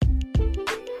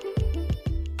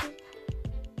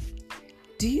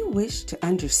Do you wish to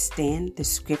understand the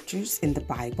scriptures in the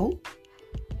Bible?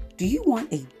 Do you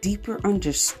want a deeper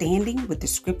understanding with the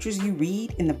scriptures you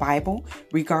read in the Bible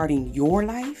regarding your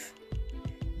life?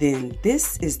 Then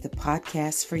this is the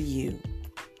podcast for you.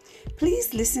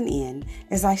 Please listen in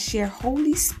as I share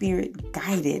Holy Spirit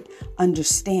guided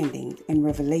understanding and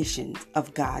revelations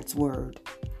of God's Word.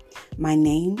 My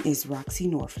name is Roxy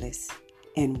Norfless,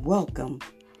 and welcome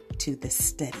to the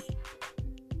study.